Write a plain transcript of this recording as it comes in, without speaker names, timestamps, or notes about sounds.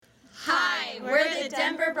We're the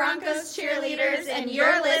Denver Broncos cheerleaders, and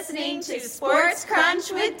you're listening to Sports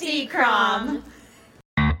Crunch with D-Crom.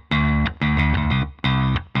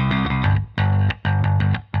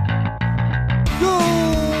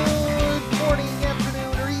 Good morning,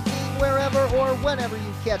 afternoon, or evening, wherever or whenever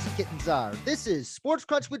you cats and kittens are. This is Sports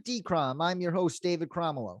Crunch with D-Crom. I'm your host, David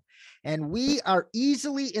Cromwell, and we are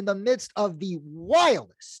easily in the midst of the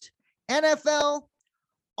wildest NFL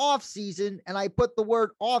offseason, and I put the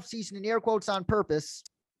word offseason in air quotes on purpose,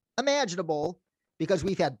 imaginable, because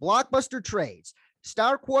we've had blockbuster trades,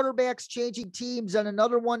 star quarterbacks changing teams, and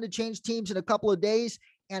another one to change teams in a couple of days,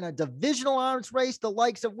 and a divisional arms race, the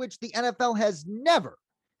likes of which the NFL has never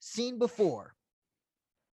seen before.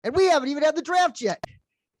 And we haven't even had the draft yet.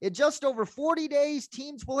 In just over 40 days,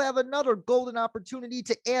 teams will have another golden opportunity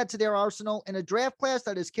to add to their arsenal in a draft class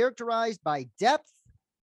that is characterized by depth,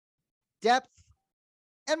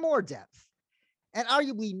 and more depth. And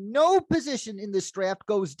arguably no position in this draft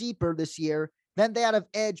goes deeper this year than that of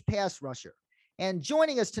edge pass rusher. And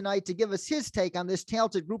joining us tonight to give us his take on this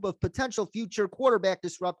talented group of potential future quarterback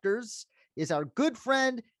disruptors is our good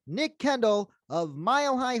friend, Nick Kendall of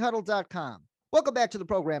MileHighHuddle.com. Welcome back to the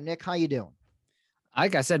program, Nick. How you doing?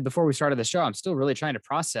 Like I said before we started the show, I'm still really trying to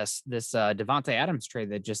process this Davante Adams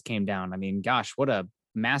trade that just came down. I mean, gosh, what a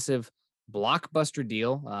massive blockbuster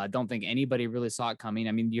deal. Don't think anybody really saw it coming.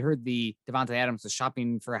 I mean, you heard the Davante Adams was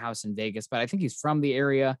shopping for a house in Vegas, but I think he's from the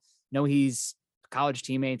area. No, he's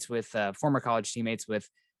former college teammates with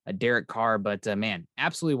Derek Carr, but man,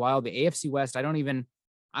 absolutely wild. The AFC West, I don't even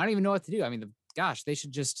know what to do. I mean,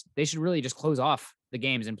 they should really just close off the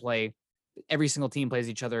games and play. Every single team plays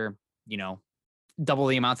each other, double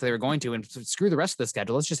the amounts that they were going to, and screw the rest of the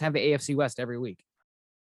schedule. Let's just have the AFC West every week.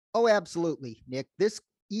 Oh, absolutely, Nick. This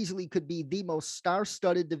easily could be the most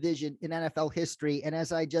star-studded division in NFL history. And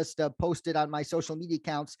as I just posted on my social media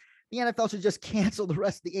accounts, the NFL should just cancel the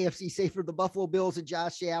rest of the AFC, say for the Buffalo Bills and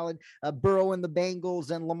Josh Allen, Burrow and the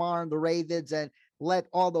Bengals, and Lamar and the Ravens, and let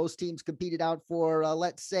all those teams compete it out for,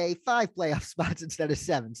 let's say, 5 playoff spots instead of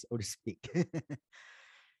 7, so to speak.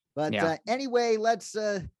 But anyway, let's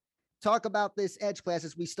talk about this edge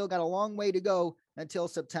classes. We still got a long way to go until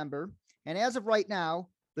September. And as of right now,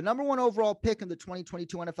 the number 1 overall pick in the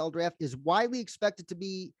 2022 NFL draft is widely expected to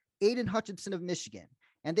be Aiden Hutchinson of Michigan.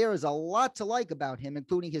 And there is a lot to like about him,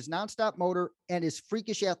 including his nonstop motor and his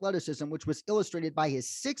freakish athleticism, which was illustrated by his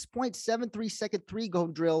 6.73 second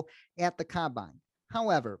three-cone drill at the combine.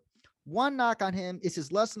 However, one knock on him is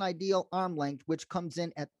his less than ideal arm length, which comes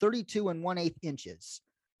in at 32 1/8 inches.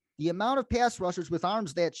 The amount of pass rushers with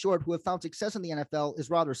arms that short who have found success in the NFL is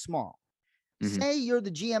rather small. Mm-hmm. Say you're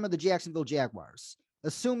the GM of the Jacksonville Jaguars,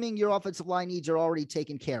 assuming your offensive line needs are already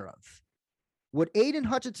taken care of. Would Aiden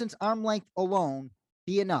Hutchinson's arm length alone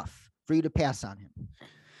be enough for you to pass on him?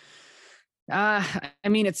 I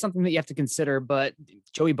mean, it's something that you have to consider, but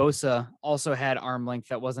Joey Bosa also had arm length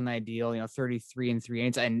that wasn't ideal, 33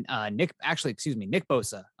 3/8. And Nick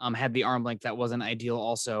Bosa had the arm length that wasn't ideal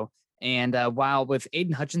also. And while with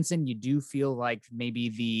Aiden Hutchinson, you do feel like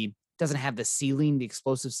maybe doesn't have the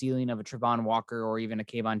explosive ceiling of a Trevon Walker or even a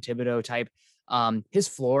Kayvon Thibodeau type. His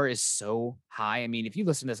floor is so high. I mean, if you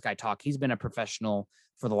listen to this guy talk, he's been a professional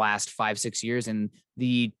for the last 5-6 years. And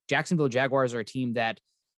the Jacksonville Jaguars are a team that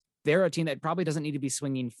probably doesn't need to be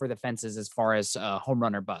swinging for the fences as far as home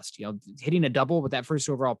run or bust. Hitting a double with that first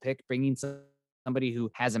overall pick, bringing somebody who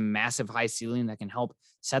has a massive high ceiling that can help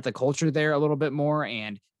set the culture there a little bit more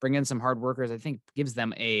and bring in some hard workers, I think gives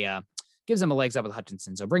them a legs up with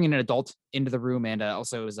Hutchinson. So bringing an adult into the room, and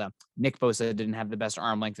also as Nick Bosa didn't have the best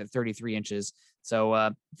arm length at 33 inches. So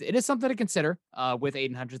it is something to consider with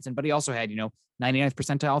Aiden Hutchinson, but he also had, 99th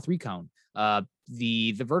percentile 3-cone.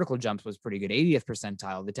 The vertical jumps was pretty good. 80th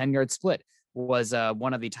percentile. The 10-yard split was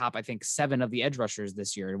one of the top, I think, 7 of the edge rushers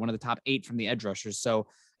this year, one of the top 8 from the edge rushers. So,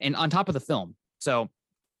 and on top of the film. So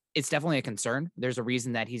it's definitely a concern. There's a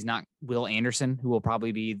reason that he's not Will Anderson, who will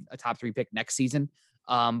probably be a top 3 pick next season.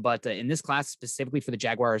 But in this class, specifically for the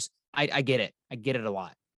Jaguars, I get it. I get it a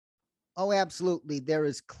lot. Oh, absolutely. There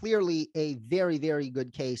is clearly a very, very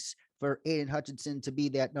good case for Aiden Hutchinson to be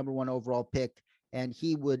that number 1 overall pick. And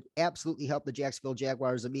he would absolutely help the Jacksonville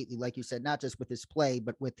Jaguars immediately, like you said, not just with his play,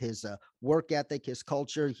 but with his work ethic, his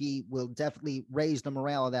culture. He will definitely raise the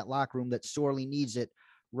morale of that locker room that sorely needs it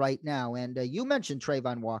right now. And you mentioned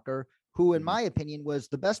Trevon Walker, who, in my opinion, was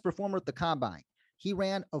the best performer at the combine. He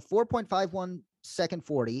ran a 4.51 second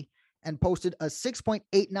 40 and posted a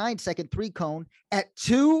 6.89 second 3-cone at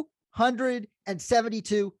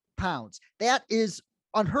 272 pounds. That is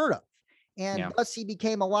unheard of. And thus he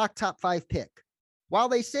became a lock top 5 pick. While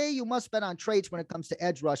they say you must bet on traits when it comes to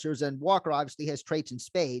edge rushers, and Walker obviously has traits in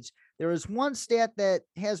spades, there is one stat that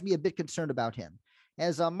has me a bit concerned about him.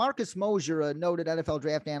 As Marcus Mosher, a noted NFL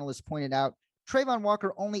draft analyst, pointed out, Travon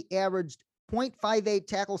Walker only averaged 0.58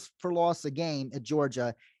 tackles for loss a game at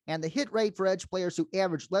Georgia, and the hit rate for edge players who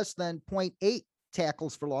averaged less than 0.8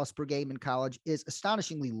 tackles for loss per game in college is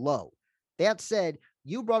astonishingly low. That said,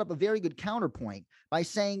 you brought up a very good counterpoint by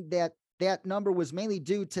saying that that number was mainly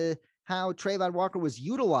due to how Travon Walker was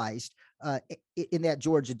utilized in that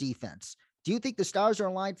Georgia defense. Do you think the stars are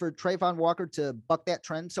aligned for Travon Walker to buck that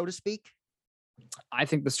trend, so to speak? I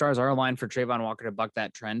think the stars are aligned for Travon Walker to buck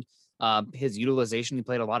that trend. His utilization, he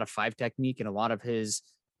played a lot of 5 technique, and a lot of his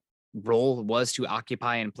role was to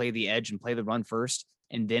occupy and play the edge and play the run first,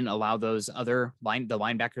 and then allow those other the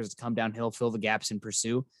linebackers to come downhill, fill the gaps, and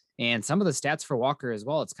pursue. And some of the stats for Walker as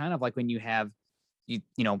well, it's kind of like when you have,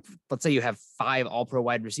 let's say you have 5 all-pro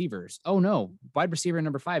wide receivers. Oh no, wide receiver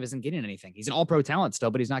number 5 isn't getting anything. He's an all-pro talent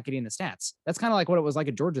still, but he's not getting the stats. That's kind of like what it was like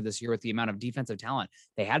at Georgia this year with the amount of defensive talent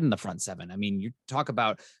they had in the front 7. I mean, you talk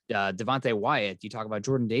about Devontae Wyatt, you talk about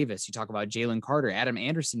Jordan Davis, you talk about Jalen Carter, Adam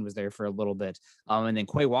Anderson was there for a little bit. And then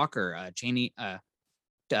Quay Walker, Channing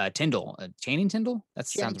Tindall. That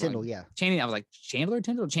sounds Tindall, right. yeah. I was like Channing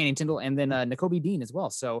Tindall, and then Nakobe Dean as well.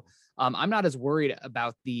 So I'm not as worried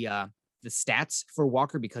about the stats for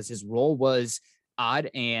Walker because his role was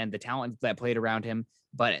odd and the talent that played around him.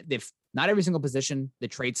 But if not every single position, the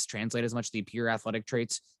traits translate as much the pure athletic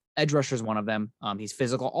traits. Edge rusher is one of them. He's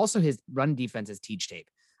physical. Also, his run defense is teach tape.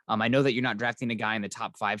 I know that you're not drafting a guy in the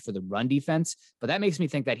top 5 for the run defense, but that makes me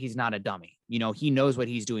think that he's not a dummy. He knows what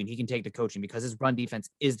he's doing. He can take the coaching because his run defense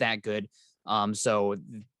is that good. So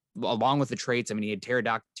along with the traits, I mean, he had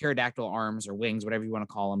pterodactyl arms or wings, whatever you want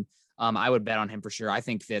to call them. I would bet on him for sure.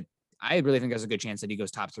 I really think there's a good chance that he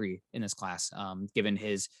goes top 3 in this class, given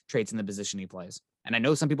his traits and the position he plays. And I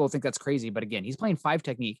know some people think that's crazy, but again, he's playing 5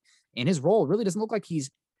 technique, and his role really doesn't look like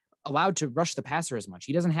he's allowed to rush the passer as much.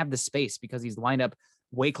 He doesn't have the space because he's lined up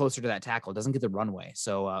way closer to that tackle, doesn't get the runway.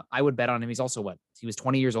 So I would bet on him. He's also he was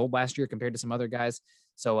 20 years old last year compared to some other guys.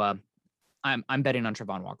 So I'm betting on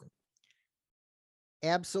Travon Walker.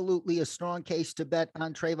 Absolutely a strong case to bet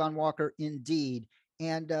on Travon Walker indeed.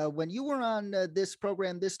 And when you were on this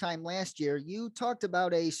program this time last year, you talked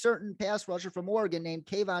about a certain pass rusher from Oregon named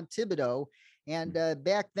Kayvon Thibodeaux. And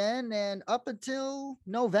back then and up until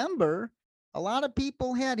November, a lot of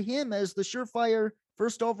people had him as the surefire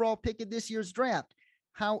first overall pick of this year's draft.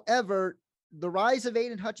 However, the rise of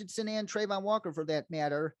Aiden Hutchinson and Travon Walker, for that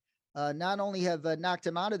matter, not only have knocked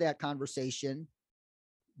him out of that conversation,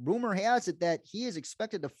 rumor has it that he is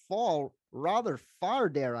expected to fall rather far,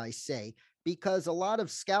 dare I say, because a lot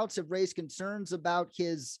of scouts have raised concerns about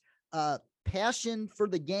his passion for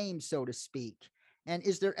the game, so to speak. And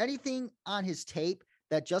is there anything on his tape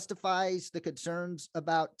that justifies the concerns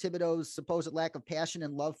about Thibodeaux's supposed lack of passion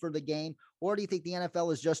and love for the game? Or do you think the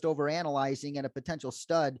NFL is just overanalyzing and a potential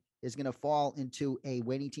stud is going to fall into a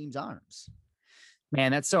waiting team's arms?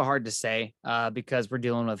 Man, that's so hard to say because we're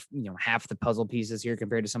dealing with half the puzzle pieces here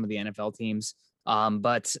compared to some of the NFL teams.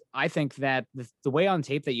 But I think that the way on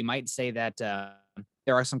tape that you might say that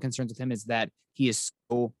there are some concerns with him is that he is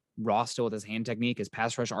so raw still with his hand technique, his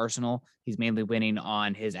pass rush arsenal. He's mainly winning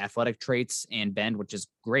on his athletic traits and bend, which is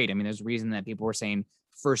great. I mean, there's a reason that people were saying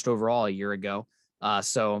first overall a year ago.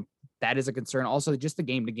 So that is a concern. Also, just the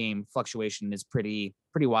game-to-game fluctuation is pretty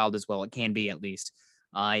wild as well. It can be, at least.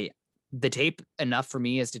 The tape enough for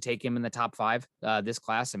me is to take him in the top 5 this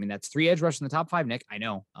class. I mean, that's 3 edge rush in the top 5, Nick. I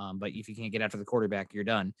know, but if you can't get after the quarterback, you're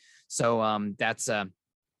done. So that's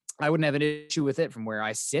I wouldn't have an issue with it from where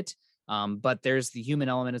I sit. But there's the human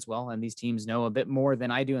element as well, and these teams know a bit more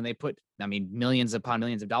than I do, and they put, millions upon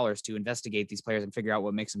millions of dollars to investigate these players and figure out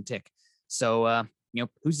what makes them tick. So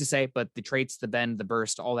who's to say? But the traits, the bend, the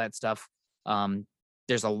burst, all that stuff.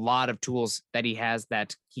 There's a lot of tools that he has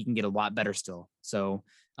that he can get a lot better still. So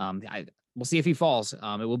we'll see if he falls. It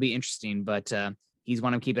will be interesting, but he's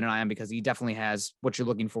one I'm keeping an eye on because he definitely has what you're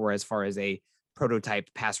looking for as far as a prototype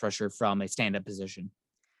pass rusher from a stand-up position.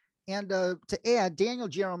 And to add, Daniel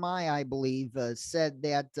Jeremiah, I believe, said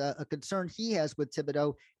that a concern he has with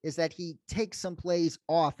Thibodeaux is that he takes some plays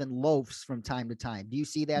off and loafs from time to time. Do you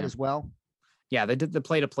see that as well? Yeah, the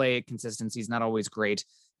play-to-play consistency is not always great.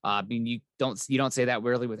 You don't say that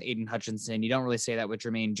really with Aiden Hutchinson. You don't really say that with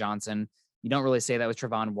Jermaine Johnson. You don't really say that with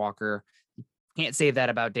Travon Walker. You can't say that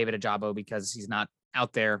about David Ajabo because he's not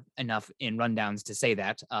out there enough in rundowns to say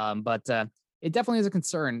that. But it definitely is a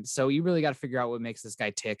concern. So you really got to figure out what makes this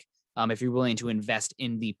guy tick. If you're willing to invest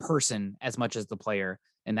in the person as much as the player,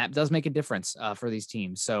 and that does make a difference for these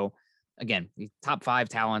teams. So again, the top 5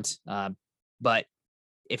 talent, but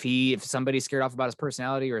if somebody's scared off about his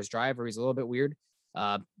personality or his drive, or he's a little bit weird,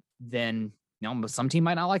 then some team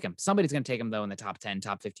might not like him. Somebody's going to take him though in the top 10,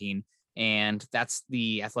 top 15. And that's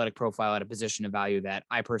the athletic profile at a position of value that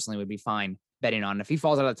I personally would be fine betting on. If he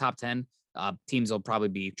falls out of the top 10, teams will probably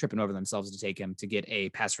be tripping over themselves to take him to get a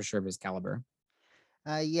pass rusher of his caliber.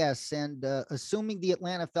 Yes, and assuming the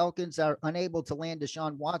Atlanta Falcons are unable to land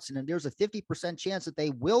Deshaun Watson, and there's a 50% chance that they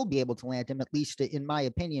will be able to land him, at least in my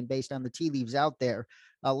opinion, based on the tea leaves out there.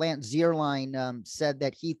 Lance Zierlein said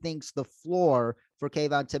that he thinks the floor for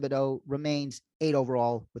Kayvon Thibodeaux remains 8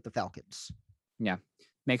 overall with the Falcons. Yeah,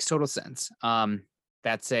 makes total sense.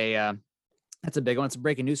 That's a big one. It's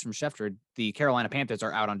breaking news from Schefter. The Carolina Panthers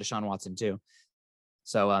are out on Deshaun Watson too.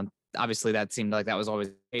 So obviously that seemed like that was always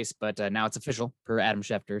the case, but now it's official per Adam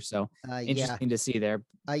Schefter. So interesting to see there.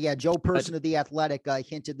 Joe Person of The Athletic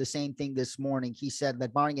hinted the same thing this morning. He said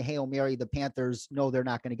that barring a Hail Mary, the Panthers know they're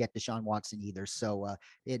not going to get Deshaun Watson either. So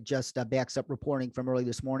it just backs up reporting from early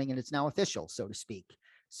this morning, and it's now official, so to speak.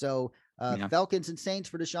 So Falcons and Saints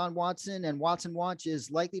for Deshaun Watson, and Watson Watch is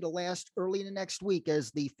likely to last early in the next week as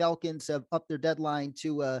the Falcons have upped their deadline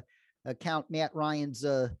to count Matt Ryan's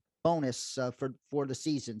bonus for the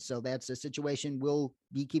season. So that's a situation we'll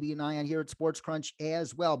be keeping an eye on here at Sports Crunch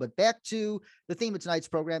as well. But back to the theme of tonight's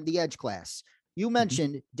program, the edge class. You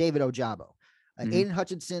mentioned David Ojabo, Aiden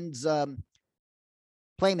Hutchinson's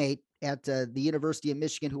playmate at the University of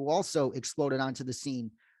Michigan, who also exploded onto the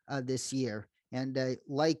scene this year. And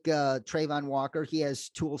like Trayvon Walker, he has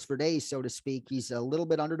tools for days, so to speak. He's a little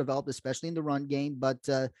bit underdeveloped, especially in the run game. But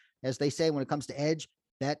as they say, when it comes to edge,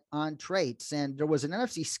 bet on traits. And there was an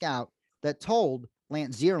NFC scout that told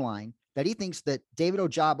Lance Zierlein that he thinks that David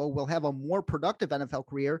Ojabo will have a more productive NFL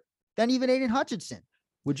career than even Aiden Hutchinson.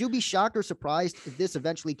 Would you be shocked or surprised if this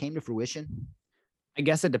eventually came to fruition? I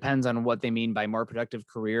guess it depends on what they mean by more productive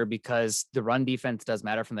career, because the run defense does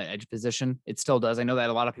matter from the edge position. It still does. I know that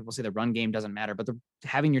a lot of people say the run game doesn't matter, but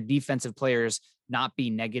having your defensive players not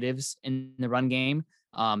be negatives in the run game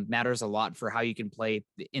matters a lot for how you can play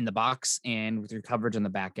in the box and with your coverage on the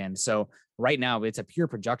back end. So right now it's a pure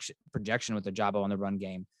projection with Ojabo on the run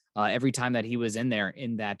game. Every time that he was in there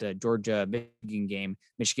in that Georgia Michigan game,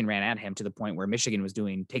 Michigan ran at him to the point where Michigan was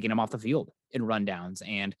taking him off the field in rundowns.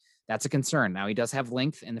 And that's a concern. Now he does have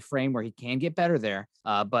length in the frame where he can get better there.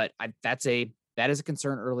 But that is a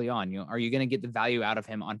concern early on. Are you going to get the value out of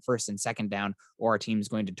him on first and second down, or are teams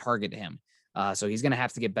going to target him? So he's going to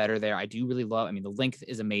have to get better there. I do really the length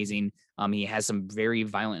is amazing. He has some very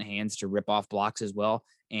violent hands to rip off blocks as well.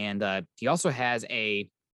 And he also has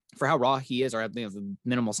for how raw he is, or the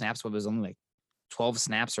minimal snaps, what was only like 12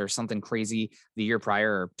 snaps or something crazy the year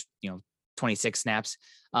prior, or 26 snaps.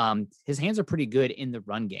 His hands are pretty good in the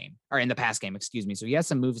run game, or in the pass game, excuse me. So he has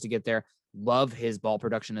some moves to get there. Love his ball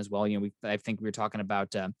production as well. I think we were talking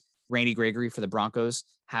about Randy Gregory for the Broncos,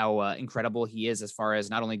 how incredible he is as far as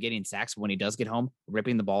not only getting sacks, but when he does get home,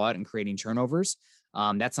 ripping the ball out and creating turnovers.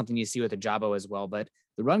 That's something you see with Ojabo as well. But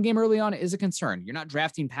the run game early on is a concern. You're not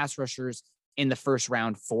drafting pass rushers in the first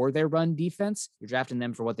round for their run defense. You're drafting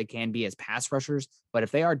them for what they can be as pass rushers. But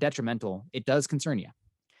if they are detrimental, it does concern you.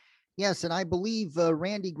 Yes, and I believe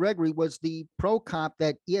Randy Gregory was the pro comp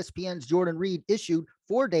that ESPN's Jordan Reed issued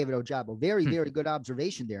for David Ojabo. Very, very good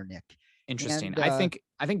observation there, Nick. Interesting. And,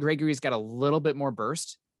 I think Gregory's got a little bit more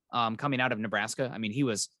burst coming out of Nebraska. I mean,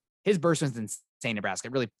 his burst was insane. Nebraska.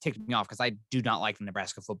 It really ticked me off because I do not like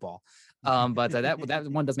Nebraska football. But that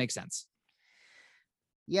one does make sense.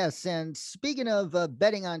 Yes, and speaking of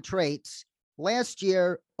betting on traits, last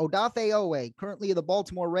year, Odafe Owe, currently of the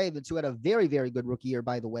Baltimore Ravens, who had a very, very good rookie year,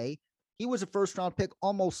 by the way, he was a first-round pick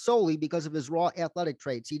almost solely because of his raw athletic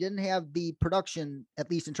traits. He didn't have the production, at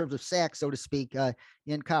least in terms of sacks, so to speak,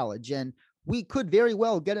 in college. And we could very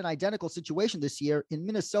well get an identical situation this year in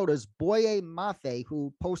Minnesota's Boye Mafe,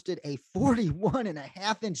 who posted a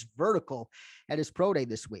 41.5-inch vertical at his pro day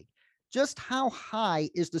this week. Just how high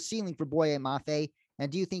is the ceiling for Boye Mafe?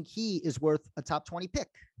 And do you think he is worth a top 20 pick?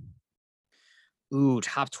 Ooh,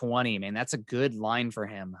 top 20, man. That's a good line for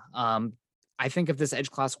him. I think if this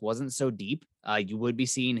edge class wasn't so deep, you would be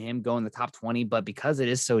seeing him go in the top 20. But because it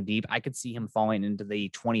is so deep, I could see him falling into the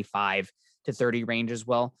 25 to 30 range as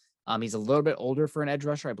well. He's a little bit older for an edge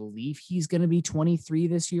rusher. I believe he's going to be 23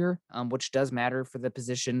 this year, which does matter for the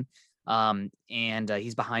position. And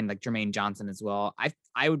he's behind like Jermaine Johnson as well.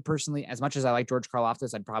 I would personally, as much as I like George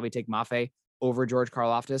Karlaftis, I'd probably take Mafe over George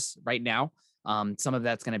Karlaftis right now. Some of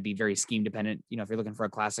that's going to be very scheme dependent. If you're looking for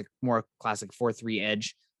a more classic 4-3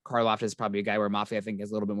 edge, Karlaftis is probably a guy where Mafe, I think, has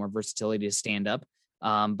a little bit more versatility to stand up.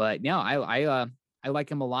 But yeah, I like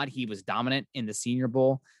him a lot. He was dominant in the Senior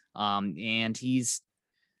Bowl. And he's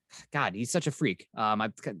God, he's such a freak.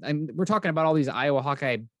 We're talking about all these Iowa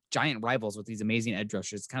Hawkeye giant rivals with these amazing edge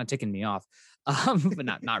rushers. It's kind of ticking me off, but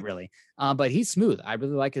not really. But he's smooth. I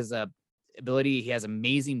really like his ability. He has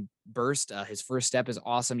amazing burst. His first step is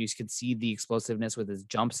awesome. You can see the explosiveness with his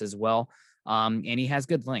jumps as well, and he has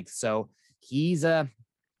good length. So he's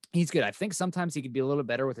good. I think sometimes he could be a little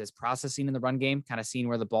better with his processing in the run game, kind of seeing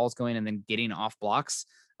where the ball's going and then getting off blocks.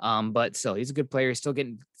 But still, he's a good player. He's still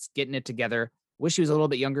getting it together. Wish he was a little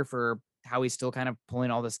bit younger for how he's still kind of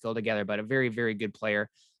pulling all the skill together, but a very, very good player.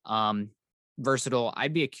 Versatile.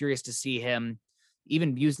 I'd be curious to see him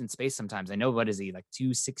even used in space sometimes. I know, what is he, like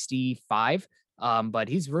 265? But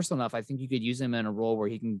he's versatile enough. I think you could use him in a role where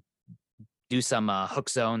he can do some hook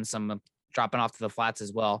zone, some dropping off to the flats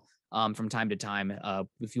as well from time to time.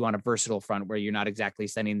 If you want a versatile front where you're not exactly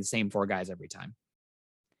sending the same 4 guys every time.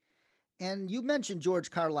 And you mentioned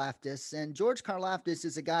George Karlaftis, and George Karlaftis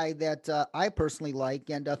is a guy that I personally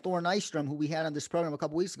like, and Thor Nystrom, who we had on this program a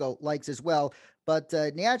couple weeks ago, likes as well. But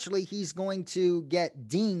naturally, he's going to get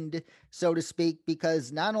dinged, so to speak,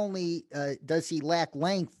 because not only does he lack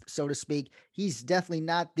length, so to speak, he's definitely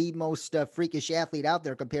not the most freakish athlete out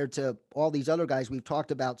there compared to all these other guys we've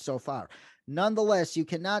talked about so far. Nonetheless, you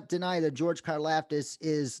cannot deny that George Karlaftis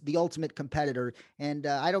is the ultimate competitor. And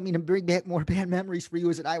I don't mean to bring back more bad memories for you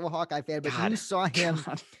as an Iowa Hawkeye fan, but you saw him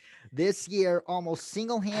this year almost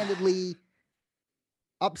single-handedly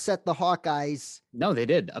upset the Hawkeyes. No, they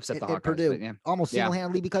did upset the Hawkeyes at Purdue, almost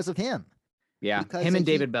single-handedly because of him. Yeah, him and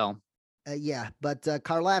David Bell. But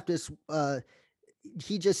Karlaftis,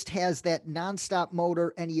 he just has that nonstop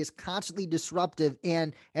motor, and he is constantly disruptive.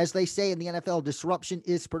 And as they say in the NFL, disruption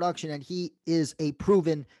is production, and he is a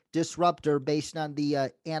proven disruptor based on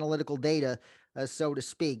the analytical data, so to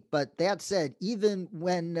speak. But that said, even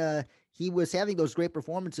when he was having those great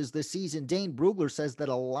performances this season, Dane Brugler says that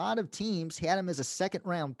a lot of teams had him as a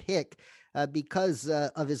second-round pick because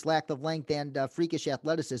of his lack of length and freakish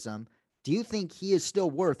athleticism. Do you think he is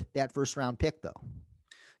still worth that first-round pick, though?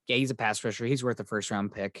 Yeah, he's a pass rusher. He's worth a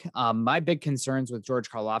first-round pick. My big concerns with George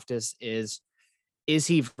Karlaftis is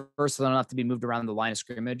he versatile enough to be moved around the line of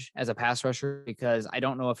scrimmage as a pass rusher? Because I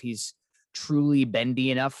don't know if he's truly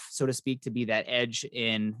bendy enough, so to speak, to be that edge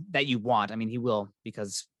in that you want. I mean, he will,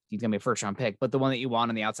 because he's going to be a first-round pick, but the one that you want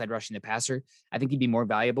on the outside rushing the passer, I think he'd be more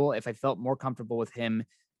valuable if I felt more comfortable with him,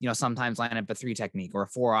 sometimes line up a 3 technique or a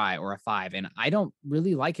 4-eye or a 5. And I don't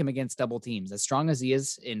really like him against double teams. As strong as he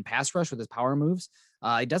is in pass rush with his power moves,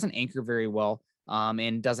 he doesn't anchor very well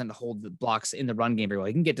and doesn't hold the blocks in the run game very well.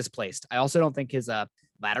 He can get displaced. I also don't think his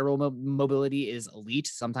lateral mobility is elite.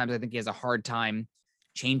 Sometimes I think he has a hard time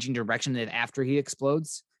changing direction after he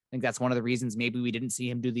explodes. I think that's one of the reasons maybe we didn't see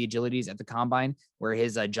him do the agilities at the combine, where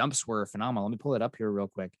his jumps were phenomenal. Let me pull it up here real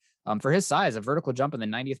quick. For his size, a vertical jump in the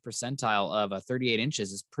 90th percentile of 38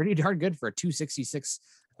 inches is pretty darn good for a 266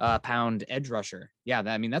 pound edge rusher. Yeah,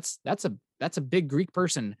 that's a big Greek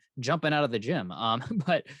person jumping out of the gym.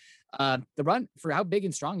 But the run, for how big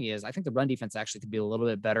and strong he is, I think the run defense actually could be a little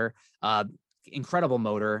bit better. Incredible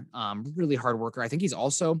motor, really hard worker. I think he's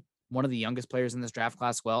also one of the youngest players in this draft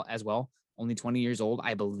class as well. Only 20 years old,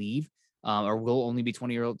 I believe, or will only be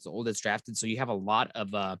 20 years old that's drafted. So you have a lot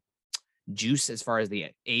of juice as far as the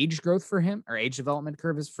age growth for him, or age development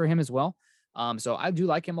curve is for him as well. So I do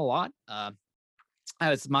like him a lot. I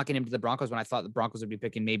was mocking him to the Broncos when I thought the Broncos would be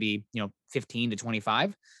picking maybe 15 to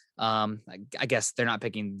 25. I guess they're not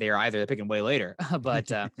picking there either. They're picking way later. But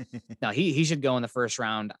no, he should go in the first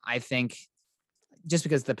round. I think just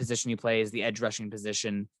because the position he plays, the edge rushing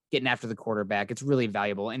position, getting after the quarterback, it's really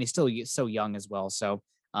valuable, and he's still so young as well. So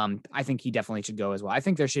I think he definitely should go as well. I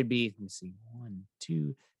think there should be, let me see, 1,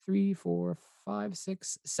 2, 3, 4, 5,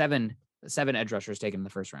 6, 7 edge rushers taken in the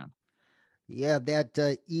first round. Yeah,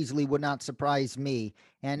 that easily would not surprise me.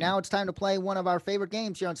 And now it's time to play one of our favorite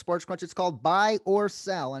games here on Sports Crunch. It's called Buy or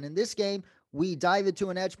Sell. And in this game, we dive into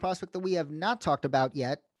an edge prospect that we have not talked about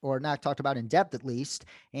yet, or not talked about in depth at least.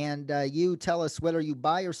 And you tell us whether you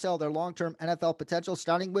buy or sell their long-term NFL potential,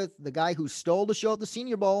 starting with the guy who stole the show at the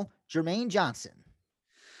Senior Bowl, Jermaine Johnson.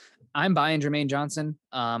 I'm buying Jermaine Johnson.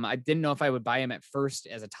 I didn't know if I would buy him at first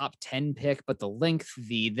as a top 10 pick, but the length,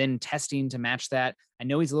 the then testing to match that. I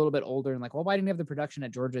know he's a little bit older and why didn't he have the production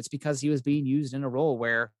at Georgia? It's because he was being used in a role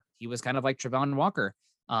where he was kind of like Travon Walker,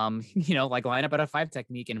 line up at a 5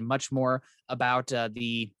 technique, and much more about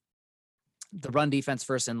the run defense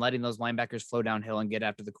first and letting those linebackers flow downhill and get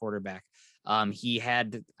after the quarterback. He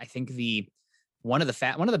had, I think, one of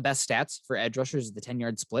the best stats for edge rushers is the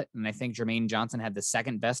 10-yard split. And I think Jermaine Johnson had the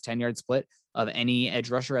second best 10-yard split of any edge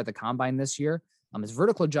rusher at the combine this year. His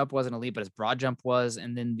vertical jump wasn't elite, but his broad jump was.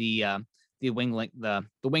 And then the wing length, the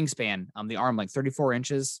wingspan, the arm length, 34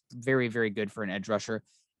 inches, very, very good for an edge rusher.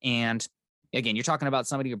 And again, you're talking about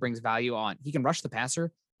somebody who brings value on. He can rush the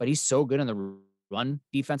passer, but he's so good in the run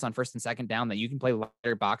defense on first and second down that you can play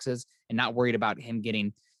lighter boxes and not worried about him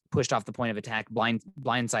getting pushed off the point of attack,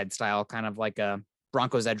 blindside style, kind of like a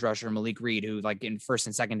Broncos edge rusher Malik Reed, who like in first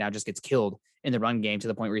and second down just gets killed in the run game to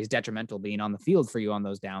the point where he's detrimental being on the field for you on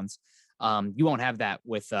those downs. You won't have that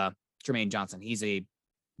with Jermaine Johnson. He's a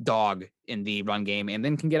dog in the run game and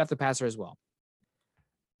then can get off the passer as well.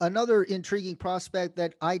 Another intriguing prospect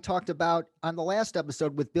that I talked about on the last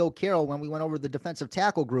episode with Bill Carroll when we went over the defensive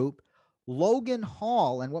tackle group, Logan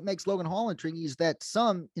Hall. And what makes Logan Hall intriguing is that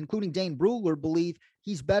some, including Dane Brugler, believe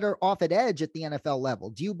he's better off at edge at the NFL level.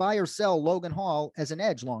 Do you buy or sell Logan Hall as an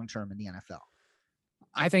edge long-term in the NFL?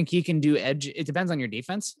 I think he can do edge. It depends on your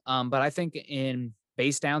defense. But I think in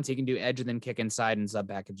base downs, he can do edge and then kick inside and sub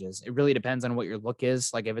packages. It really depends on what your look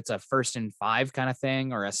is. Like if it's a 1st and 5 kind of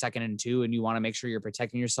thing or a 2nd and 2, and you want to make sure you're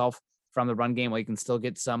protecting yourself from the run game while you can still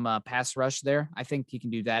get some pass rush there, I think he can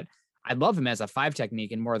do that. I'd love him as a 5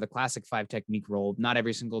 technique and more of the classic 5 technique role. Not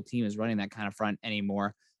every single team is running that kind of front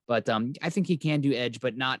anymore, but I think he can do edge,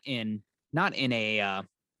 but not in a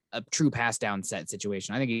true pass down set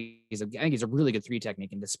situation. I think he's a really good 3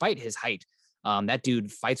 technique, and despite his height, that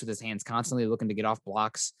dude fights with his hands constantly, looking to get off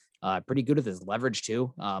blocks. Pretty good with his leverage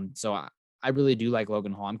too. So I really do like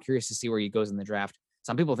Logan Hall. I'm curious to see where he goes in the draft.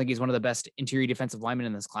 Some people think he's one of the best interior defensive linemen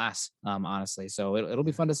in this class, honestly. So it'll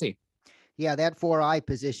be fun to see. Yeah, that 4-eye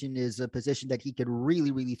position is a position that he could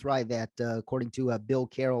really, really thrive at, according to Bill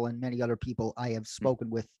Carroll and many other people I have spoken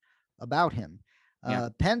with about him.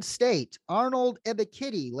 Penn State, Arnold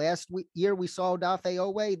Ebiketie. Last year we saw Odafe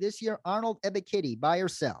Oweh. This year, Arnold Ebiketie. Buy or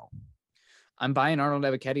sell? I'm buying Arnold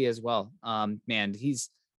Ebiketie as well. Man,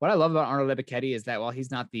 what I love about Arnold Ebiketie is that while he's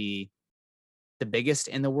not the biggest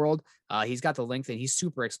in the world, he's got the length and he's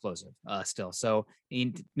super explosive still. So,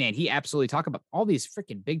 man, he absolutely talk about all these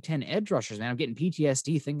freaking Big Ten edge rushers, man. I'm getting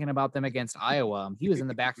PTSD thinking about them against Iowa. He was in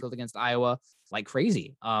the backfield against Iowa like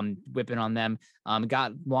crazy, whipping on them.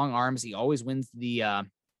 Got long arms. He always wins the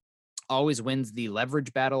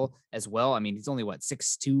leverage battle as well. I mean, he's only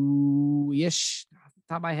 6'2"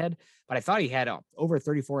 top of my head, but I thought he had over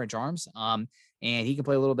 34-inch arms. And he can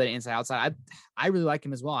play a little bit inside outside. I really like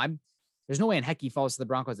him as well. There's no way in heck he falls to the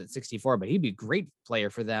Broncos at 64, but he'd be a great player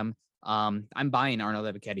for them. I'm buying Arnold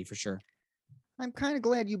Ebiketie for sure. I'm kind of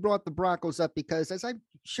glad you brought the Broncos up because, as I'm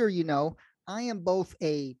sure you know, I am both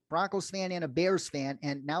a Broncos fan and a Bears fan.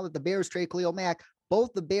 And now that the Bears trade Khalil Mack,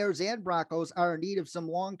 both the Bears and Broncos are in need of some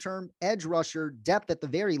long-term edge rusher depth at the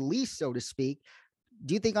very least, so to speak.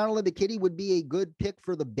 Do you think Arnold Ebiketie would be a good pick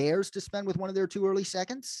for the Bears to spend with one of their 2 early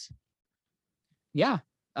seconds? Yeah.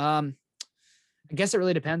 I guess it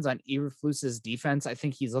really depends on Eberflus's defense. I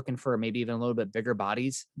think he's looking for maybe even a little bit bigger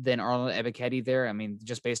bodies than Arnold Ebiketie there. I mean,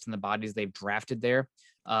 just based on the bodies they've drafted there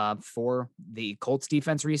for the Colts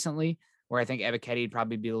defense recently, where I think Ebiketie would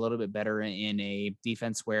probably be a little bit better in a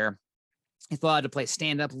defense where he's allowed to play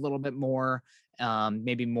stand up a little bit more,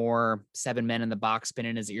 maybe more 7 men in the box,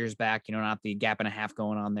 spinning his ears back, not the gap and a half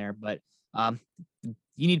going on there. But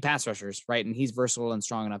you need pass rushers, right? And he's versatile and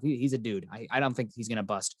strong enough. He's a dude. I don't think he's going to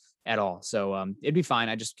bust at all. So it'd be fine.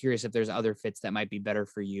 I'm just curious if there's other fits that might be better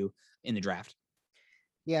for you in the draft.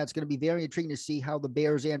 Yeah, it's going to be very intriguing to see how the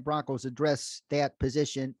Bears and Broncos address that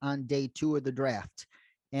position on day 2 of the draft.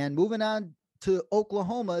 And moving on to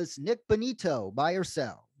Oklahoma's Nick Bonitto, buy or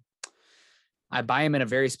sell? I buy him in a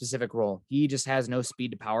very specific role. He just has no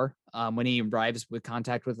speed to power. When he arrives with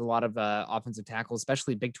contact with a lot of offensive tackles,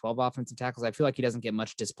 especially Big 12 offensive tackles, I feel like he doesn't get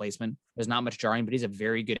much displacement. There's not much jarring, but he's a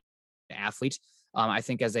very good athlete. I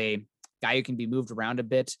think as a guy who can be moved around a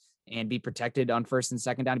bit and be protected on first and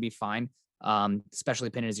second down to be fine, especially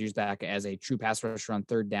pinning his ears back as a true pass rusher on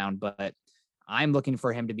 3rd down. But I'm looking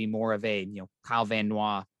for him to be more of a, Kyle Van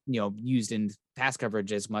Noy, used in pass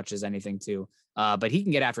coverage as much as anything too. But he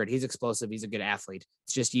can get after it. He's explosive. He's a good athlete.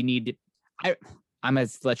 It's just I'm going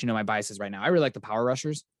to let you know my biases right now. I really like the power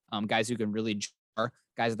rushers, guys who can really jar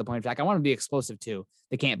guys at the point of attack. I want to be explosive too.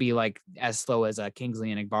 They can't be like as slow as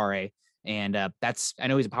Kingsley and Igbare. And I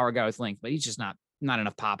know he's a power guy with length, but he's just not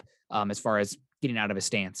enough pop as far as getting out of his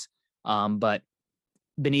stance. But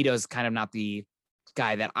Benito's kind of not the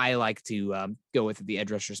guy that I like to go with at the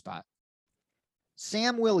edge rusher spot.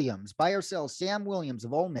 Sam Williams, buy or sell? Sam Williams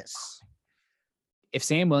of Ole Miss. If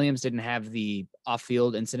Sam Williams didn't have the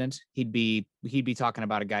off-field incident, he'd be talking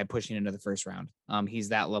about a guy pushing into the 1st round. He's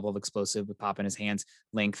that level of explosive with pop in his hands,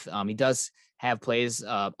 length. He does have plays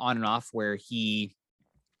on and off where he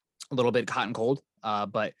a little bit hot and cold,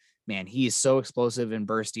 but man, he is so explosive and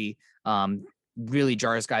bursty. really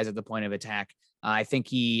jars guys at the point of attack. I think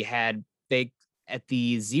they at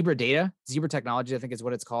the Zebra technology, I think is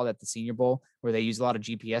what it's called, at the Senior Bowl, where they use a lot of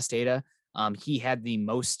GPS data. He had the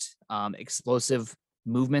most explosive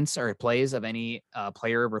movements or plays of any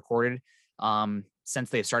player recorded since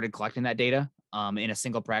they've started collecting that data in a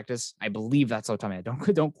single practice. I believe that's all time.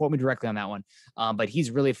 Don't quote me directly on that one. But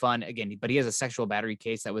he's really fun again, but he has a sexual battery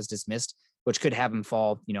case that was dismissed, which could have him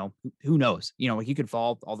fall, who knows, he could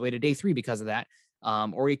fall all the way to day 3 because of that.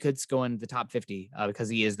 Or he could go in the top 50 because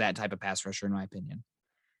he is that type of pass rusher, in my opinion.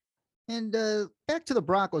 And back to the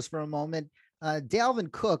Broncos for a moment.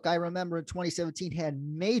 Dalvin Cook, I remember in 2017 had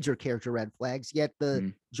major character red flags, yet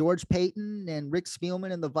the George Payton and Rick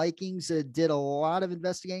Spielman and the Vikings did a lot of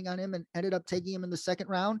investigating on him and ended up taking him in the 2nd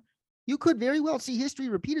round. You could very well see history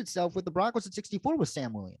repeat itself with the Broncos at 64 with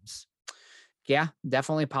Sam Williams. Yeah,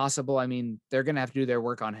 definitely possible. I mean, they're going to have to do their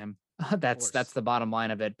work on him. That's the bottom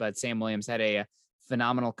line of it. But Sam Williams had a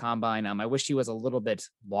phenomenal combine. I wish he was a little bit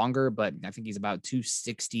longer, but I think he's about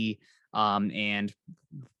 260 and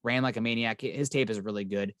ran like a maniac. His tape is really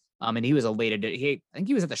good. And he was elated. I think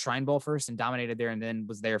he was at the Shrine Bowl first and dominated there, and then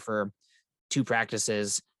was there for 2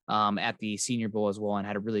 practices at the Senior Bowl as well, and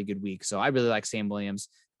had a really good week. So I really like Sam Williams.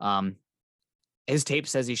 His tape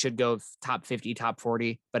says he should go top 50, top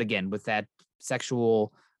 40. But again, with that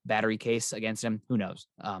sexual battery case against him, who knows?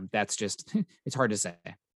 That's just, it's hard to say.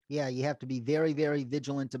 Yeah, you have to be very, very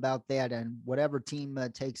vigilant about that. And whatever team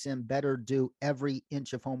takes him, better do every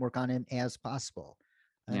inch of homework on him as possible.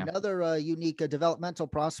 Yeah. Another unique developmental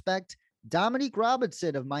prospect, Dominique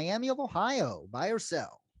Robinson of Miami of Ohio, buy or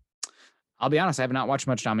sell? I'll be honest, I have not watched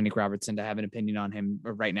much Dominique Robertson to have an opinion on him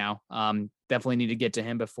right now. Definitely need to get to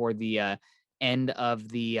him before the end of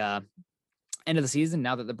the season.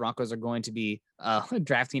 Now that the Broncos are going to be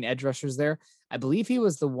drafting edge rushers there, I believe he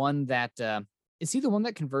was the one that is he the one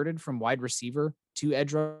that converted from wide receiver to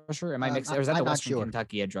edge rusher? Am I mixing? Or is that the Western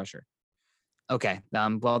Kentucky edge rusher? Okay.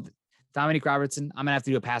 Well, Dominique Robertson, I'm gonna have to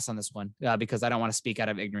do a pass on this one because I don't want to speak out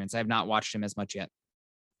of ignorance. I have not watched him as much yet.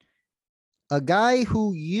 A guy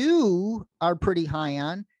who you are pretty high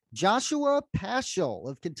on, Joshua Paschal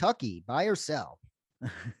of Kentucky, buy or sell?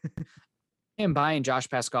 I'm buying Josh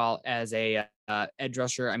Paschal as a edge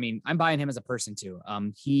rusher. I mean, I'm buying him as a person too.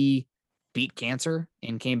 He beat cancer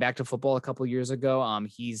and came back to football a couple years ago.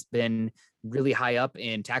 He's been really high up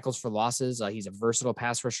in tackles for losses. He's a versatile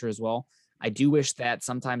pass rusher as well. I do wish that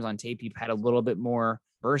sometimes on tape he had a little bit more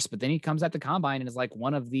burst, but then he comes at the combine and is like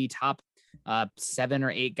one of the top 7 or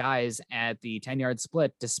 8 guys at the 10-yard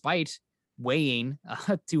split, despite weighing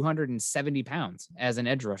 270 pounds as an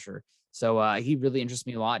edge rusher. So he really interests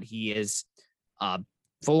me a lot. He is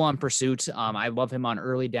full on pursuit. I love him on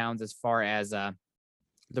early downs as far as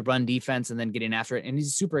the run defense and then getting after it. And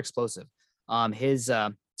he's super explosive. His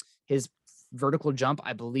vertical jump,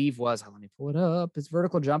 I believe was, let me pull it up. His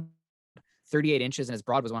vertical jump, 38 inches, and his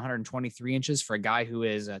broad was 123 inches for a guy who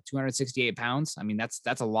is 268 pounds. I mean, that's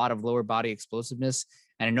a lot of lower body explosiveness.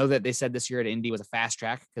 And I know that they said this year at Indy was a fast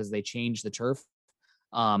track because they changed the turf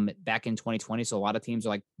back in 2020. So a lot of teams are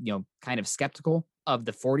like, kind of skeptical of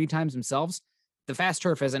the 40 times themselves. The fast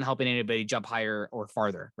turf isn't helping anybody jump higher or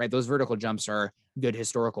farther, right? Those vertical jumps are good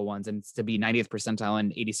historical ones. And to be 90th percentile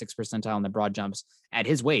and 86th percentile in the broad jumps at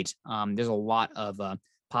his weight, there's a lot of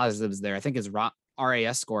positives there. I think his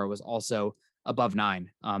RAS score was also above 9.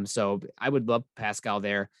 So I would love Paschal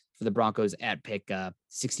there for the Broncos at pick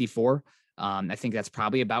 64. I think that's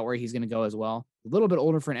probably about where he's going to go as well. A little bit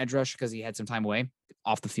older for an edge rush because he had some time away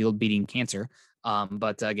off the field beating cancer.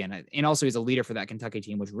 But again, and also he's a leader for that Kentucky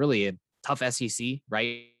team, which really a tough SEC,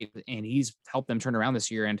 right? And he's helped them turn around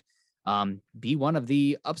this year and be one of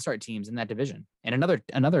the upstart teams in that division. And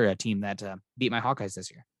another team that beat my Hawkeyes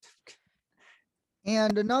this year.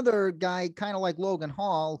 And another guy, kind of like Logan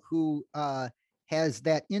Hall, who has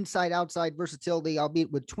that inside-outside versatility,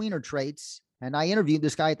 albeit with tweener traits. And I interviewed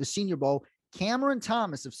this guy at the Senior Bowl, Cameron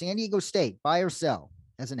Thomas of San Diego State, buy or sell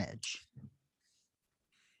as an edge?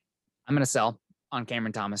 I'm going to sell on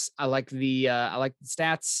Cameron Thomas. I like the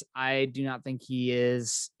stats. I do not think he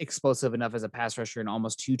is explosive enough as a pass rusher and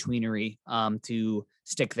almost too tweenery to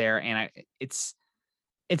stick there. And it's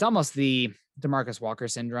almost the DeMarcus Walker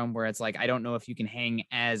syndrome where it's like, I don't know if you can hang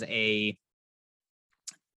as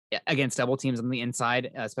against double teams on the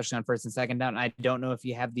inside, especially on first and second down. I don't know if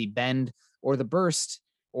you have the bend or the burst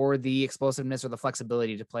or the explosiveness or the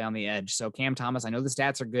flexibility to play on the edge. So Cam Thomas, I know the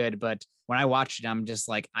stats are good, but when I watched it, I'm just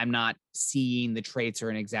like, I'm not seeing the traits or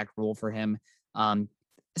an exact role for him,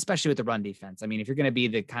 especially with the run defense. I mean, if you're going to be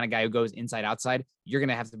the kind of guy who goes inside, outside, you're going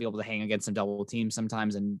to have to be able to hang against some double teams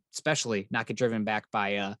sometimes, and especially not get driven back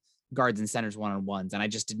by guards and centers one-on-ones. And I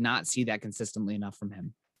just did not see that consistently enough from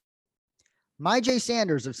him. Myjai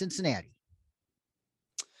Sanders of Cincinnati.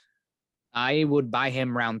 I would buy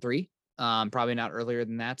him round 3. Probably not earlier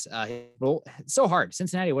than that. His role, it's so hard.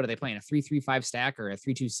 Cincinnati, what are they playing? A 3-3-5 stack or a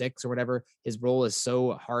 3-2-6 or whatever? His role is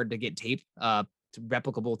so hard to get tape,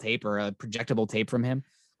 replicable tape or a projectable tape from him.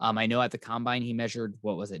 I know at the combine he measured,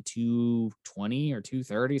 what was it, 220 or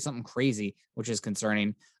 230, something crazy, which is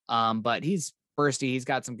concerning. But he's bursty. He's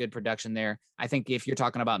got some good production there. I think if you're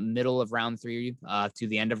talking about middle of round 3 to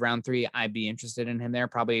the end of round 3, I'd be interested in him there.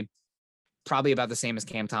 Probably about the same as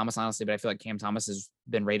Cam Thomas, honestly, but I feel like Cam Thomas has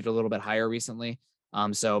been rated a little bit higher recently.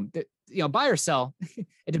 So, buy or sell,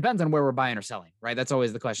 it depends on where we're buying or selling, right? That's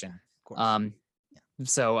always the question. Of course.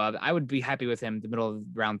 So I would be happy with him the middle of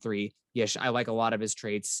round 3. Yes, I like a lot of his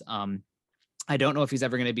traits. I don't know if he's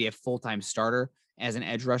ever going to be a full-time starter as an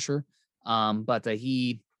edge rusher, but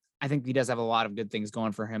I think he does have a lot of good things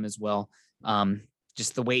going for him as well.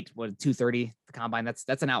 Just the weight, 230, the combine,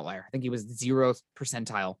 that's an outlier. I think he was 0th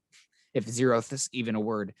percentile, if 0th is even a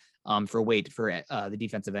word, for weight for the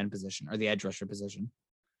defensive end position or the edge rusher position.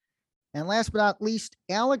 And last but not least,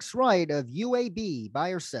 Alex Wright of UAB. Buy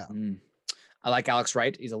or sell? I like Alex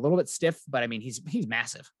Wright. He's a little bit stiff, but I mean, he's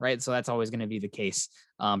massive, right? So that's always going to be the case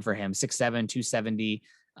for him. 6'7", 270.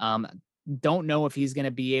 Don't know if he's going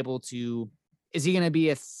to be able to, is he going to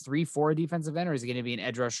be a 3-4 defensive end or is he going to be an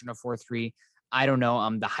edge rusher in a 4-3? I don't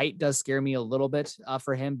know. The height does scare me a little bit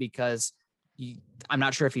for him because I'm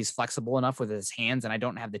not sure if he's flexible enough with his hands, and I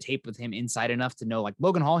don't have the tape with him inside enough to know, like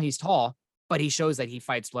Logan Hall, he's tall, but he shows that he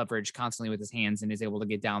fights leverage constantly with his hands and is able to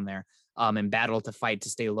get down there and battle to fight to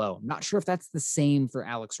stay low. I'm not sure if that's the same for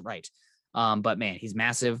Alex Wright, but man, he's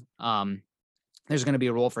massive. There's going to be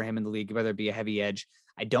a role for him in the league, whether it be a heavy edge.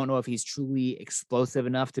 I don't know if he's truly explosive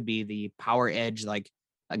enough to be the power edge, like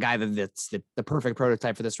a guy that's the perfect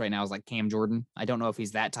prototype for this right now is like Cam Jordan. I don't know if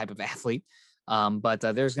he's that type of athlete, but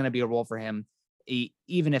there's going to be a role for him,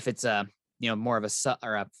 even if it's more of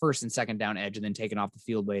a first and second down edge and then taken off the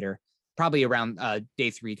field later. Probably around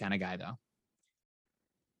day 3 kind of guy, though.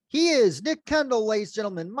 He is Nick Kendall, ladies and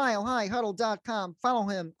gentlemen, milehighhuddle.com. Follow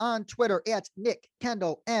him on Twitter at Nick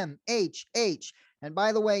Kendall, MHH. And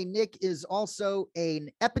by the way, Nick is also an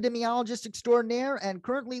epidemiologist extraordinaire and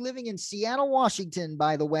currently living in Seattle, Washington,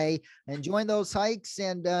 by the way, enjoying those hikes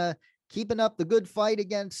and keeping up the good fight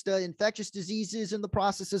against infectious diseases in the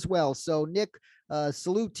process as well. So, Nick,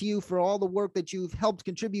 salute to you for all the work that you've helped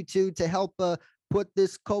contribute to help put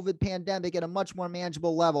this COVID pandemic at a much more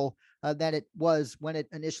manageable level than it was when it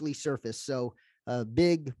initially surfaced. So a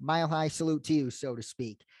big mile high salute to you, so to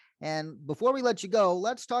speak. And before we let you go,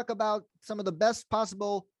 let's talk about some of the best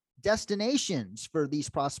possible destinations for these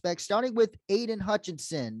prospects, starting with Aiden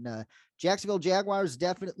Hutchinson. Jacksonville Jaguars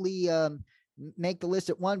definitely make the list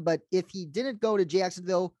at 1, but if he didn't go to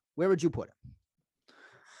Jacksonville, where would you put him?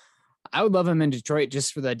 I would love him in Detroit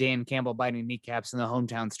just for the Dan Campbell biting kneecaps and the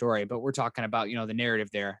hometown story. But we're talking about, the narrative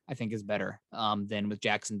there, I think is better than with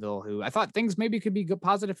Jacksonville, who I thought things maybe could be good,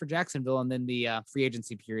 positive for Jacksonville. And then the free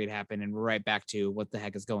agency period happened and we're right back to what the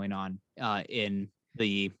heck is going on in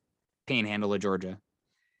the panhandle of Georgia.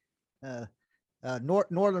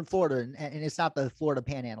 Northern Florida, and it's not the Florida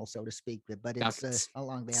Panhandle, so to speak, but it's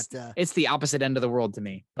along that. It's the opposite end of the world to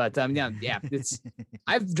me, but it's.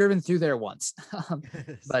 I've driven through there once,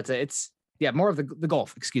 but it's more of the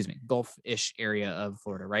Gulf-ish area of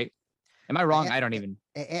Florida, right? Am I wrong? I don't even.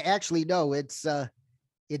 Actually, no. It's the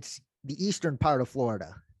eastern part of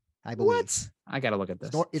Florida, I believe. What? I got to look at this.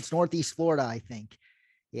 It's Northeast Florida, I think.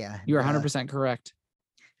 Yeah, you are 100% correct.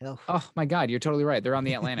 Oh my God, you're totally right. They're on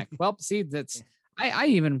the Atlantic. Well, see, that's I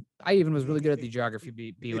even was really good at the geography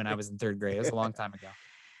B when I was in 3rd grade. It was a long time ago.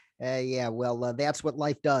 That's what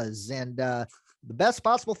life does. And the best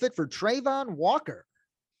possible fit for Travon Walker.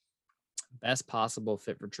 Best possible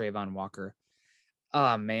fit for Travon Walker.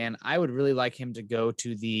 Oh man, I would really like him to go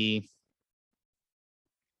to the.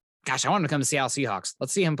 Gosh, I want him to come to Seattle Seahawks.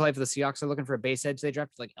 Let's see him play for the Seahawks. They're looking for a base edge. They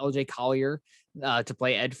drafted like LJ Collier to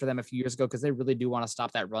play edge for them a few years ago because they really do want to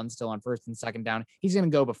stop that run still on first and second down. He's going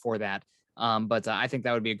to go before that. But I think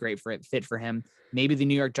that would be a great fit for him. Maybe the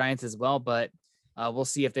New York Giants as well, but we'll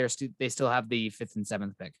see if they still have the 5th and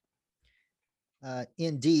 7th pick.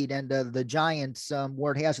 Indeed. And the Giants,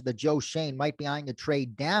 word has it that Joe Shane might be eyeing a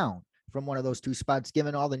trade down from one of those 2 spots,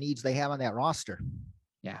 given all the needs they have on that roster.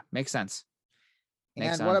 Yeah, makes sense.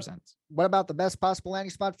 And what about the best possible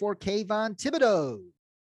landing spot for Kayvon Thibodeaux?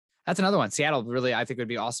 That's another one. Seattle really, I think, would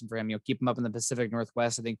be awesome for him. Keep him up in the Pacific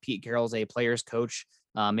Northwest. I think Pete Carroll's a player's coach,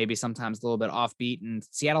 maybe sometimes a little bit offbeat, and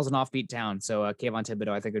Seattle's an offbeat town. So Kayvon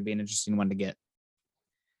Thibodeaux, I think, would be an interesting one to get.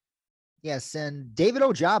 Yes, and David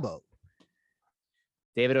Ojabo.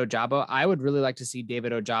 David Ojabo. I would really like to see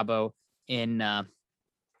David Ojabo in. Oh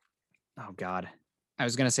God, I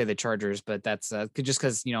was gonna say the Chargers, but that's just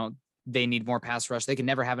because they need more pass rush. They can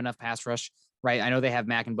never have enough pass rush, right? I know they have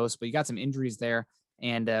Mack and Bosa, but you got some injuries there,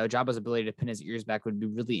 and Ojabo's ability to pin his ears back would be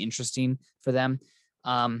really interesting for them.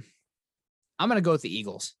 I'm gonna go with the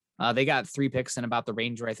Eagles. They got 3 picks and about the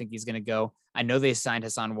range where I think he's going to go. I know they signed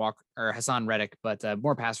Hassan Reddick, but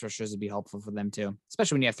more pass rushers would be helpful for them too,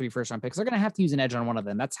 especially when you have 3 first-round picks. They're going to have to use an edge on one of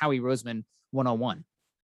them. That's Howie Roseman 101.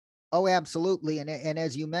 Oh, absolutely. And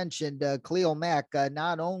as you mentioned, Khalil Mack,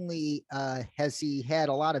 not only has he had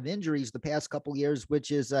a lot of injuries the past couple years,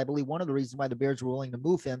 which is, I believe, one of the reasons why the Bears were willing to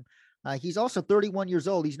move him. He's also 31 years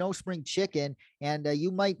old. He's no spring chicken, and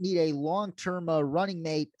you might need a long-term running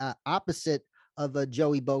mate opposite of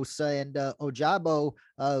Joey Bosa, and Ojabo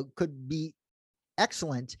could be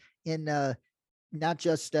excellent in not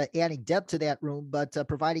just adding depth to that room, but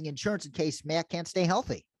providing insurance in case Matt can't stay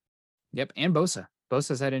healthy. Yep, and Bosa.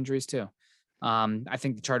 Bosa's had injuries too. I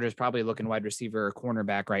think the Chargers probably looking wide receiver or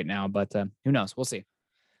cornerback right now, but who knows? We'll see.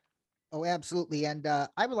 Oh, absolutely. And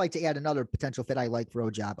I would like to add another potential fit I like for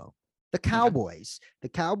Ojabo. The Cowboys. Okay. The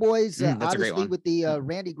Cowboys, obviously with the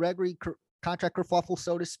Randy Gregory contract kerfuffle,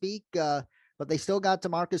 so to speak, but they still got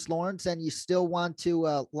DeMarcus Lawrence, and you still want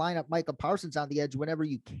to line up Micah Parsons on the edge whenever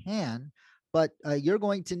you can. But you're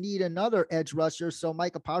going to need another edge rusher, so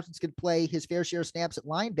Micah Parsons could play his fair share of snaps at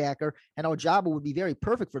linebacker, and Ojabo would be very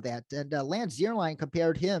perfect for that. And Lance Zierlein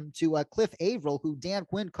compared him to Cliff Averill, who Dan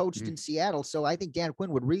Quinn coached in Seattle. So I think Dan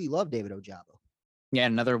Quinn would really love David Ojabo. Yeah,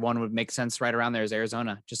 another one would make sense right around there is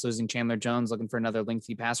Arizona. Just losing Chandler Jones, looking for another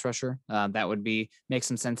lengthy pass rusher. That would make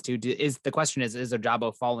some sense too. The question is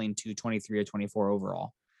Ojabo falling to 23 or 24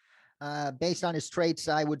 overall? Based on his traits,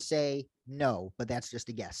 I would say no, but that's just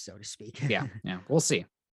a guess, so to speak. Yeah, we'll see.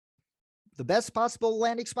 The best possible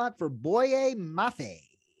landing spot for Boye Mafe.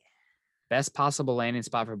 Best possible landing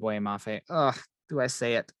spot for Boye Mafe. Ugh, do I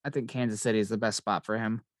say it? I think Kansas City is the best spot for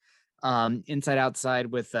him. Inside outside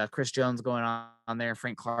with Chris Jones going on there.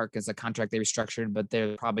 Frank Clark is a contract they restructured, but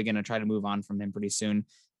they're probably going to try to move on from him pretty soon.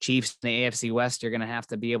 Chiefs in the AFC West, you're going to have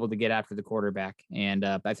to be able to get after the quarterback. And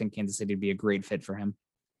I think Kansas City would be a great fit for him.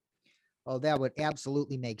 Oh, that would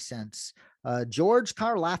absolutely make sense. George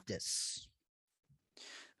Karlaftis.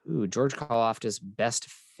 Ooh, George Karlaftis, best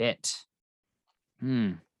fit.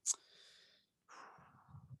 I'm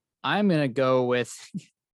going to go with,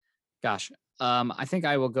 I think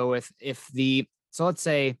I will go with so let's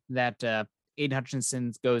say that Aiden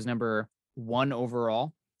Hutchinson goes number 1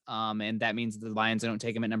 overall. And that means the Lions don't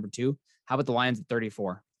take him at number 2. How about the Lions at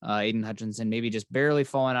 34? Aiden Hutchinson maybe just barely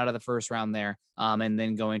falling out of the first round there, and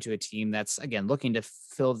then going to a team that's again looking to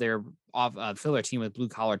fill their team with blue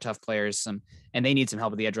collar tough players. And they need some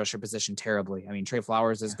help at the edge rusher position terribly. I mean, Trey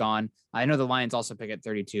Flowers is gone. I know the Lions also pick at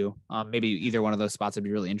 32. Maybe either one of those spots would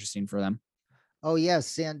be really interesting for them. Oh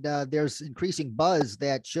yes, and there's increasing buzz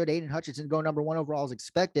that should Aiden Hutchinson go number 1 overall as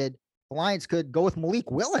expected, the Lions could go with Malik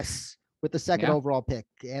Willis with the second overall pick.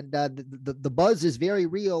 And the buzz is very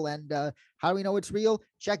real. And how do we know it's real?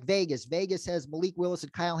 Check Vegas. Vegas has Malik Willis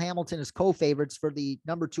and Kyle Hamilton as co-favorites for the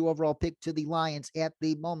number 2 overall pick to the Lions at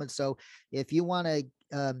the moment. So if you want to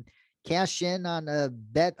cash in on a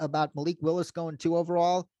bet about Malik Willis going 2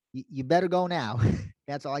 overall, you better go now.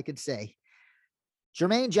 That's all I could say.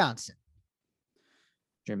 Jermaine Johnson.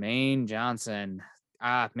 Man,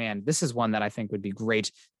 this is one that I think would be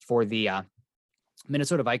great for the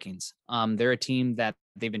Minnesota Vikings. They're a team that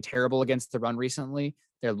they've been terrible against the run recently.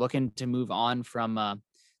 They're looking to move on from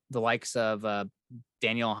the likes of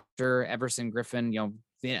Daniel Hunter, Everson Griffin,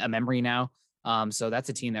 a memory now. So that's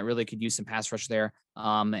a team that really could use some pass rush there.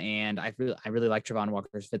 And I really like Travon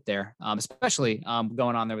Walker's fit there, especially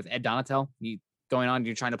going on there with Ed Donatel.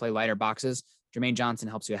 You're trying to play lighter boxes. Jermaine Johnson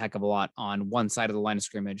helps you a heck of a lot on one side of the line of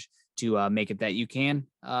scrimmage to make it that you can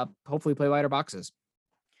hopefully play lighter boxes.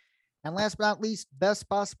 And last but not least, best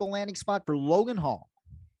possible landing spot for Logan Hall.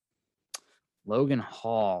 Logan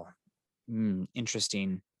Hall.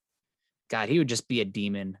 Interesting. God, he would just be a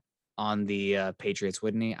demon on the Patriots,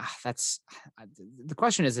 wouldn't he? The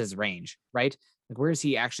question is his range, right? Like, where is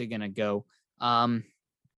he actually going to go?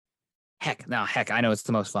 Heck, I know it's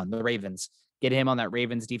the most fun. The Ravens. Get him on that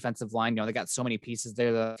Ravens defensive line. They got so many pieces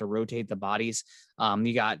there to rotate the bodies.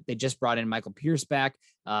 They just brought in Michael Pierce back.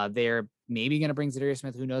 They're maybe going to bring Zadarius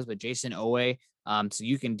Smith, who knows, but Jason Owe. So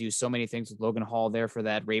you can do so many things with Logan Hall there for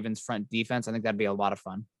that Ravens front defense. I think that'd be a lot of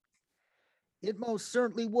fun. It most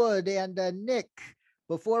certainly would. And Nick,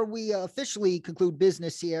 before we officially conclude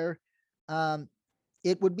business here,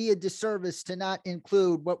 it would be a disservice to not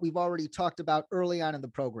include what we've already talked about early on in the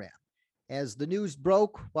program. as the news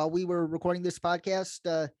broke while we were recording this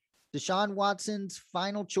podcast, Deshaun Watson's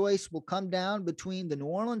final choice will come down between the New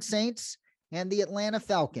Orleans Saints and the Atlanta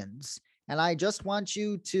Falcons. And I just want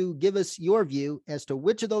you to give us your view as to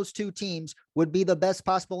which of those two teams would be the best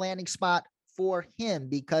possible landing spot for him,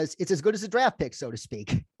 because it's as good as a draft pick, so to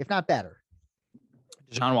speak, if not better.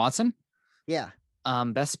 Deshaun Watson? Yeah.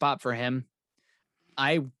 Best spot for him.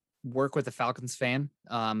 I work with a Falcons fan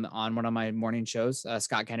on one of my morning shows,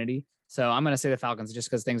 Scott Kennedy. So I'm going to say the Falcons just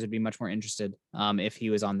because things would be much more interested if he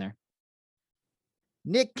was on there.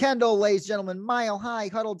 Nick Kendall, ladies and gentlemen,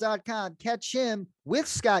 milehighhuddle.com. Catch him with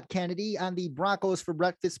Scott Kennedy on the Broncos for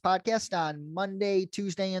Breakfast podcast on Monday,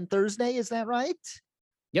 Tuesday, and Thursday. Is that right?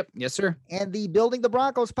 Yep. Yes, sir. And the Building the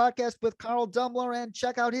Broncos podcast with Carl Dumbler. And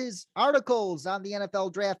check out his articles on the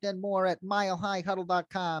NFL draft and more at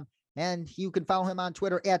milehighhuddle.com. And you can follow him on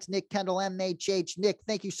Twitter at Nick Kendall, MHH. Nick,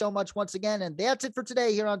 thank you so much once again. And that's it for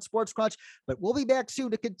today here on Sports Crunch. But we'll be back soon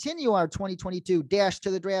to continue our 2022 Dash to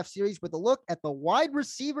the Draft series with a look at the wide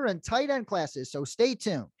receiver and tight end classes. So stay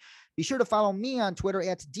tuned. Be sure to follow me on Twitter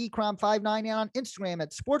at DCrom59 and on Instagram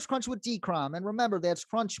at Sports Crunch with DCrom. And remember, that's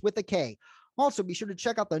Crunch with a K. Also, be sure to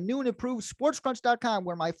check out the new and improved sportscrunch.com,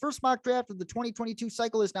 where my first mock draft of the 2022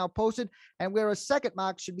 cycle is now posted and where a second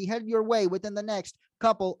mock should be headed your way within the next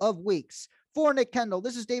couple of weeks. For Nick Kendall,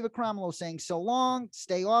 this is David Cromwell saying so long,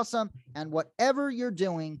 stay awesome, and whatever you're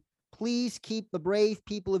doing, please keep the brave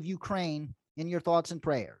people of Ukraine in your thoughts and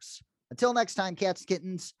prayers. Until next time, cats and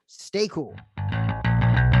kittens, stay cool.